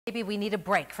Maybe we need a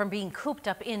break from being cooped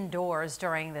up indoors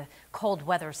during the cold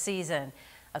weather season.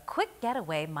 A quick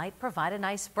getaway might provide a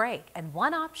nice break, and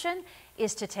one option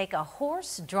is to take a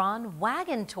horse-drawn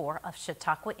wagon tour of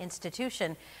Chautauqua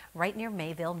Institution right near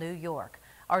Mayville, New York.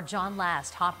 Our John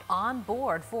Last hopped on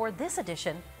board for this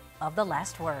edition of The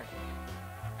Last Word.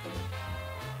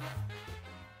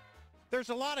 There's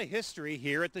a lot of history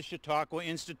here at the Chautauqua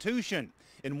Institution,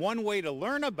 and one way to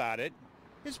learn about it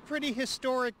is pretty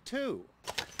historic too.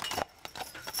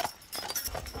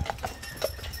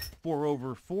 For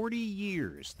over 40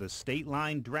 years, the State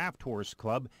Line Draft Horse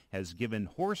Club has given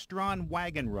horse-drawn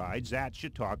wagon rides at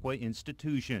Chautauqua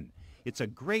Institution. It's a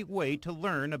great way to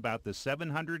learn about the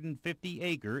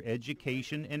 750-acre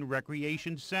Education and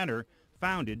Recreation Center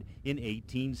founded in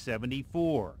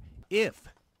 1874, if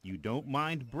you don't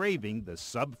mind braving the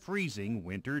sub-freezing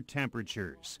winter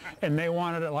temperatures. And they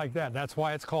wanted it like that. That's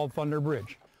why it's called Thunder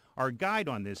Bridge. Our guide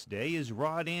on this day is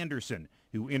Rod Anderson,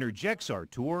 who interjects our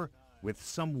tour with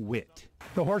some wit.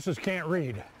 The horses can't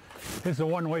read. It's a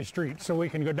one-way street, so we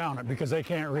can go down it because they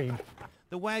can't read.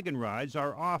 The wagon rides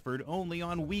are offered only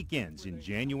on weekends in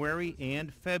January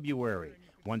and February.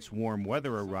 Once warm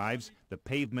weather arrives, the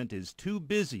pavement is too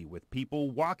busy with people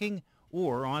walking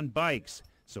or on bikes.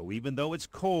 So even though it's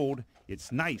cold,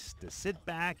 it's nice to sit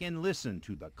back and listen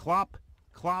to the clop,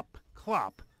 clop,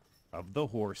 clop of the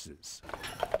horses.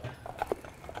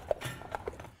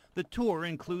 The tour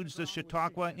includes the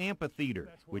Chautauqua Amphitheater,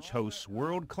 which hosts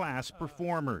world-class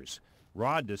performers.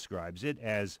 Rod describes it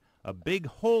as a big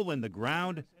hole in the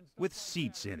ground with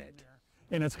seats in it.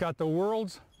 And it's got the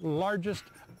world's largest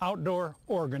outdoor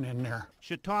organ in there.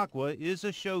 Chautauqua is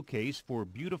a showcase for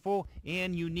beautiful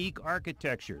and unique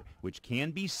architecture, which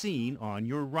can be seen on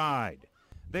your ride.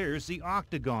 There's the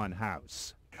Octagon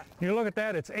House. You look at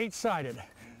that, it's 8-sided.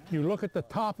 You look at the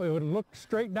top, it would look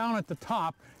straight down at the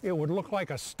top, it would look like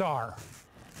a star.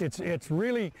 It's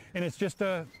really, and it's just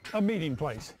a meeting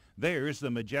place. There's the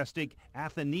majestic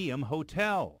Athenaeum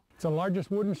Hotel. It's the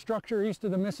largest wooden structure east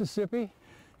of the Mississippi.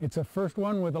 It's the first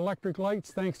one with electric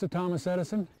lights, thanks to Thomas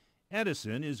Edison.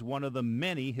 Edison is one of the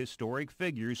many historic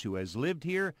figures who has lived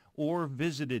here or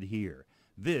visited here.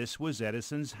 This was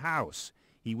Edison's house.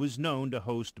 He was known to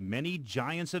host many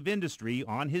giants of industry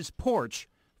on his porch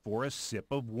for a sip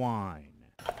of wine.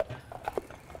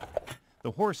 The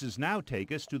horses now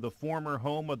take us to the former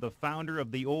home of the founder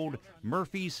of the old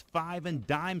Murphy's Five and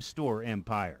Dime Store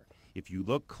empire. If you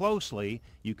look closely,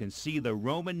 you can see the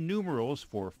Roman numerals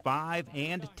for 5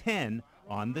 and 10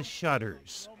 on the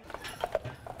shutters.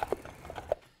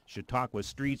 Chautauqua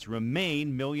streets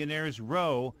remain Millionaire's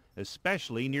Row,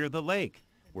 especially near the lake,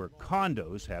 where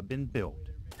condos have been built.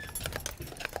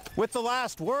 With the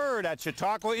last word at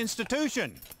Chautauqua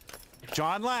Institution,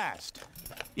 John Last,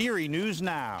 Erie News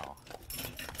Now.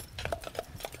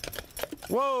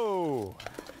 Whoa!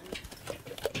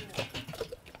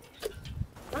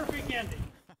 Perfect ending.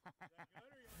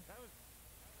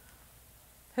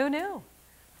 Who knew?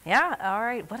 Yeah, all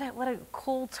right. What a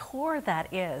cool tour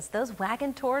that is. Those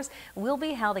wagon tours will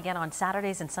be held again on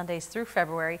Saturdays and Sundays through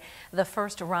February. The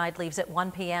first ride leaves at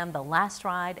 1 p.m., the last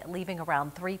ride leaving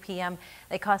around 3 p.m.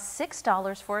 They cost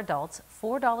 $6 for adults,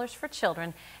 $4 for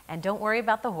children, and don't worry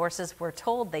about the horses. We're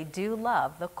told they do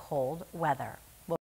love the cold weather.